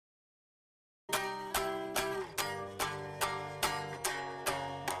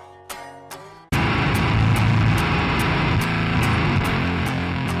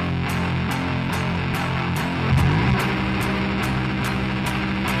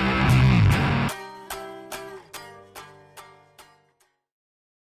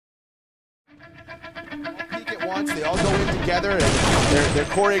once. They all go in together, and they're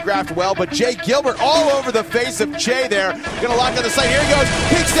choreographed well. But Jay Gilbert all over the face of Jay there. Gonna lock on the side. Here he goes.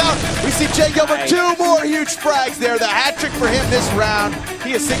 Peeks out. We see Jay Gilbert. Two more huge frags there. The hat trick for him this round.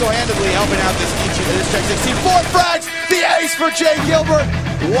 He is single-handedly helping out this Check 16. 4 frags. The ace for Jay Gilbert.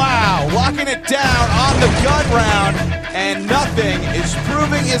 Wow. Locking it down on the gun round. And n0thing is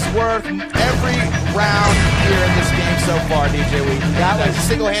proving his worth every round here in this game so far, DJ Wheat. That was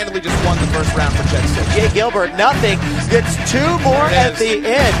single-handedly just won the first round for Check 6. Jay Gilbert, n0thing, gets 2 more at the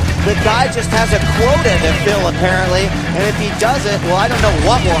end. The guy just has a quota to fill, apparently. And if he doesn't, well, I don't know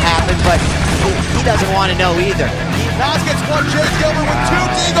what will happen, but he doesnn want to know either. Nas gets 1, Jay Gilbert with 2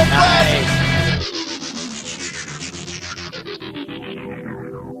 Deagle frags.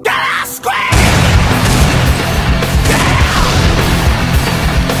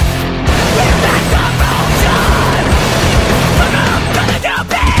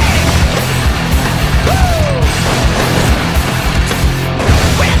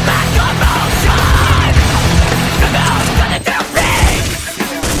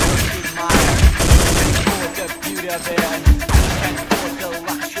 There, and for the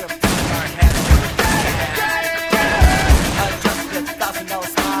luxury of our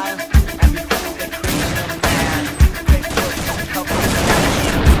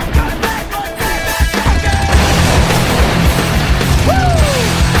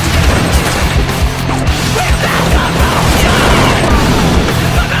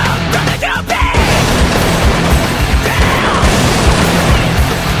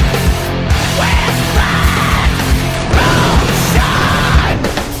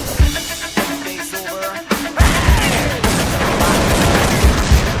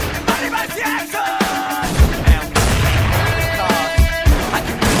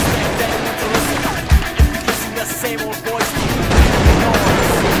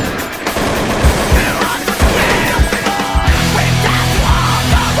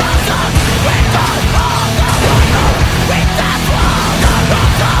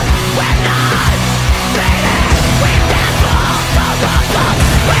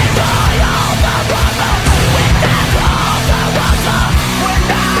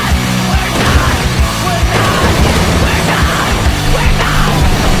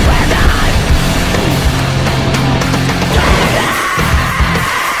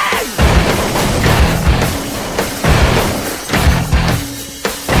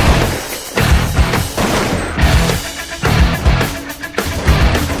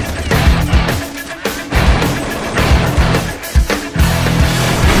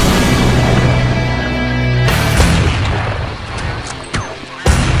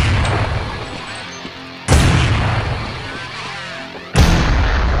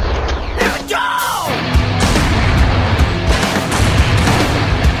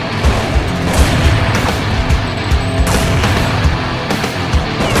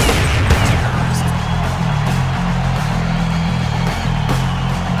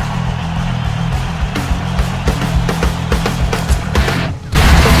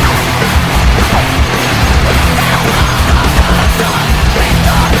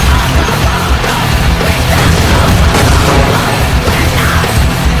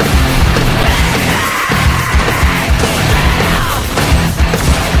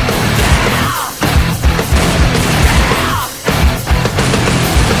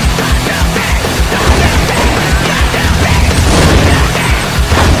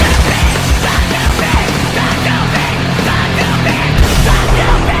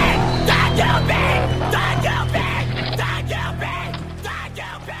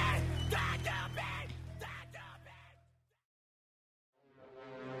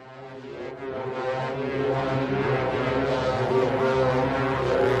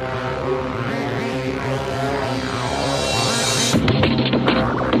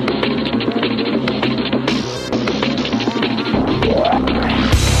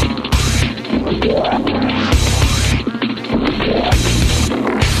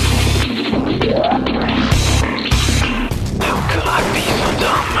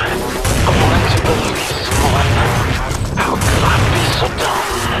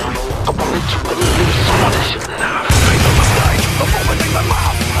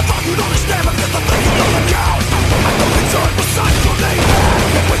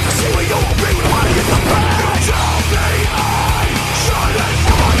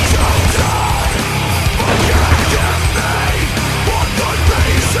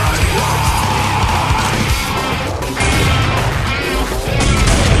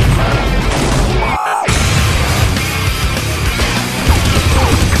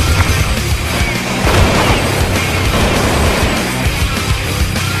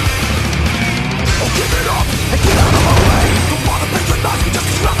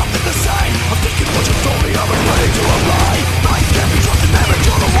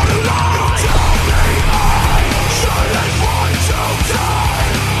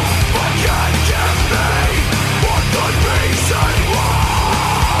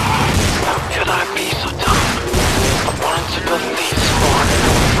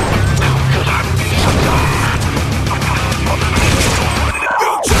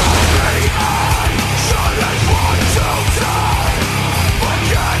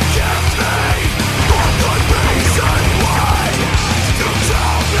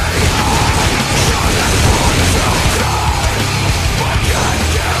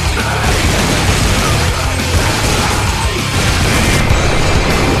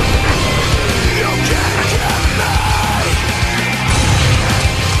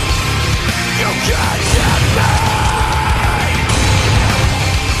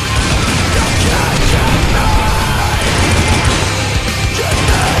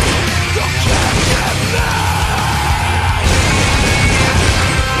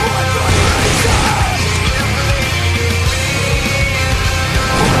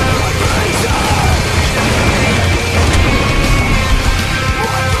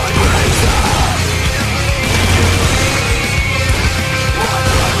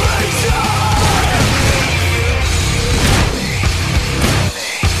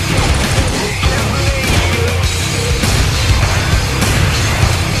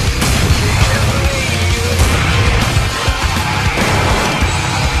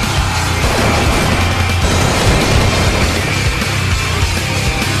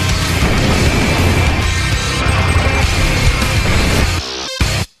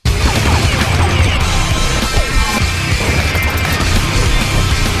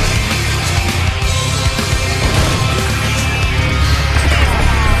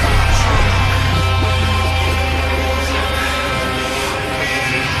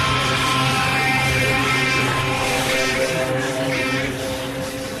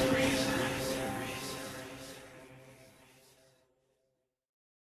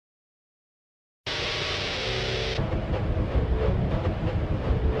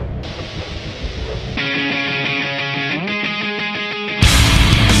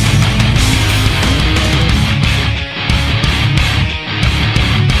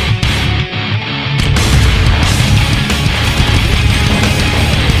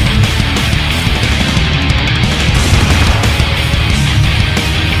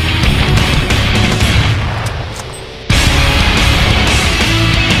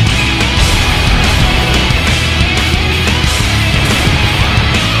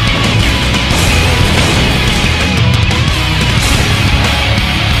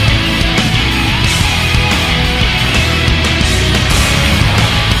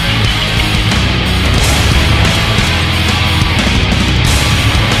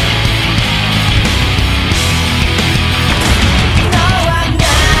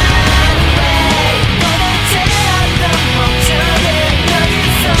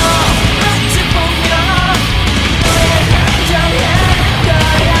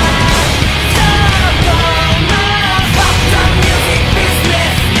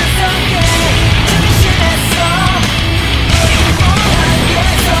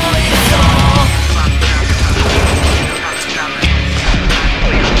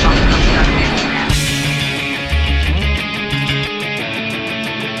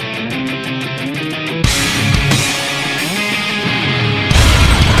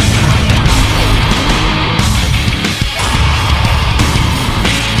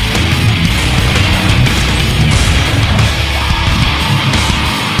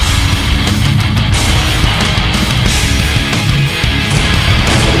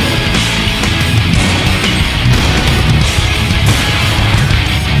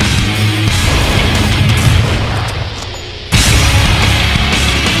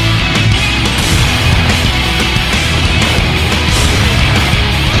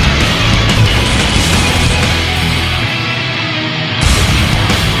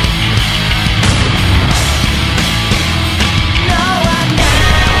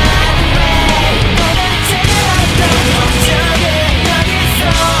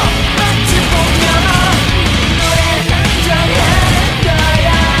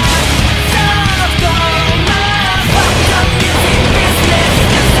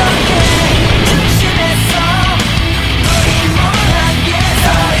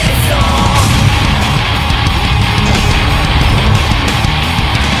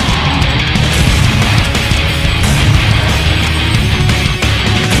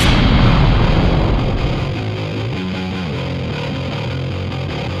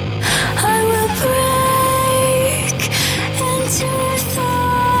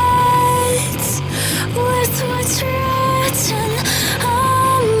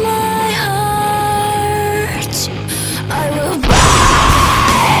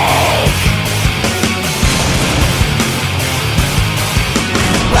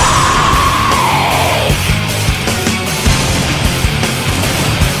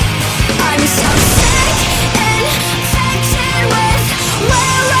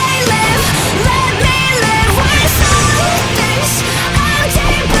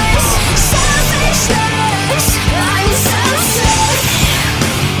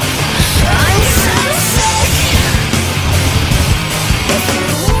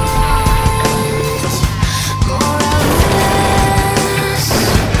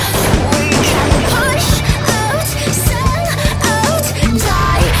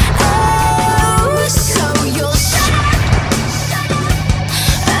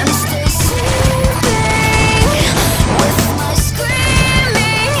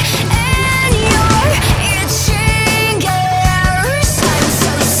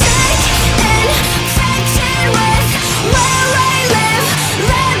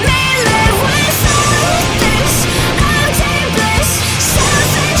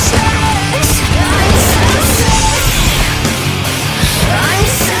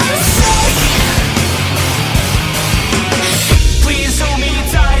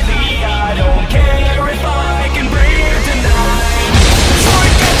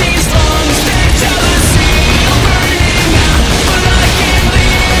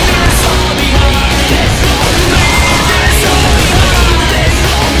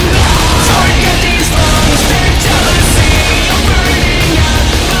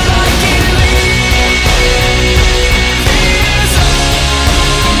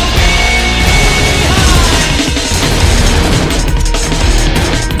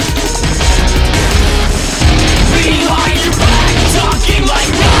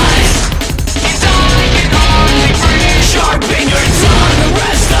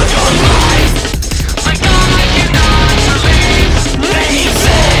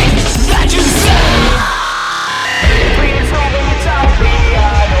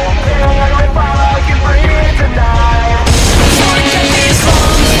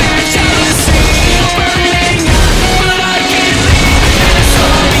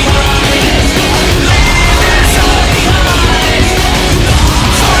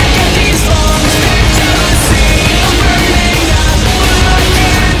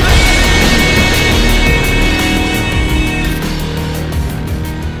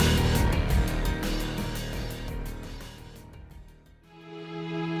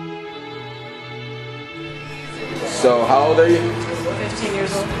old are you? 15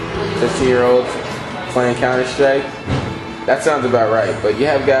 years old. 15-year-old playing Counter-Strike? That sounds about right, but you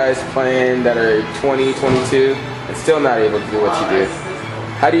have guys playing that are 20, 22, and still not able to do what you do.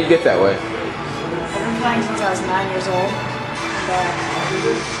 How do you get that way? I've been playing since I was 9 years old.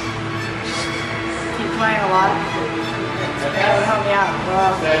 Keep playing a lot. That would help me out.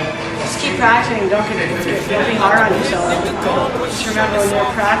 Well, just keep practicing. Don't be hard on yourself. Just remember when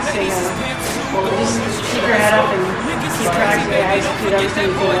you're practicing, just keep your head up and keep practicing. Execute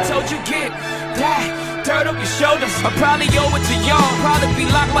everything you do. Dirt up your shoulders, I probably owe it to y'all. Probably be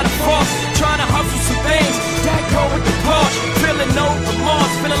locked by the force, trying to hustle some things. That go with the Porsche, feeling no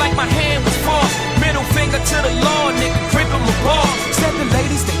remorse, feeling like my hand was forced. Middle finger to the law, nigga, gripping my balls. Said the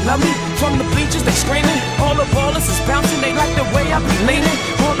ladies, they love me. From the bleachers, they screaming. All the ballers is bouncing, they like the way I be leaning.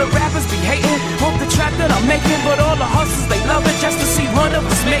 All the rappers be hating, hope the trap that I'm making. But all the hustlers, they love it just to see one of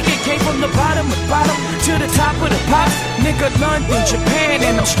us make it. Came from the bottom to the top of the pops. Nigga, London, Japan,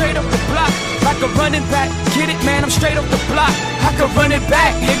 and I'm straight up the block. Like a running back, get it, man, I'm straight up the block. I could run it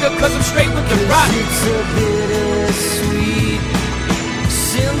back, nigga, cause I'm straight with the rock. It's a bittersweet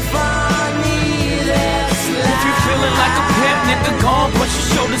symphony that's If you feeling like a pimp, nigga, go on, push your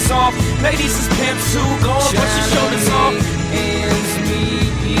shoulders off. Ladies is pimps too, go on, push your shoulders off. ends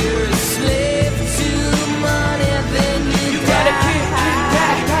meet, you're a slave to money, then you gotta kick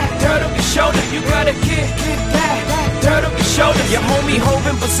that, dirt up your shoulder. You gotta kick that, dirt up your shoulder. Your homie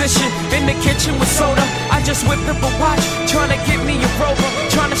holding position in the kitchen with soda. I just whipped up a watch, trying to get me a rover,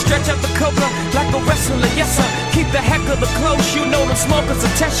 trying to stretch out the cover like a wrestler. Yes sir, keep the heck of the close. You know them smokers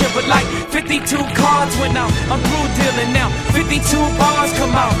attention, but like 52 cards went out. I'm through dealing now. 52 bars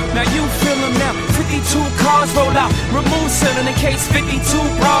come out. Now you feel them now. 52 cars roll out. Remove ceiling in case 52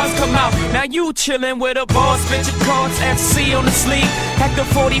 bras come out. Now you chillin' with a boss, spit your cards, FC on the sleeve. At the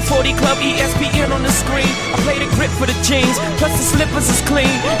 40-40 club, ESPN on the screen. I play the grip for the jeans, plus the slippers is clean.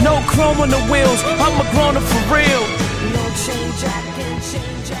 No chrome on the wheels, I'm a grown-up for real.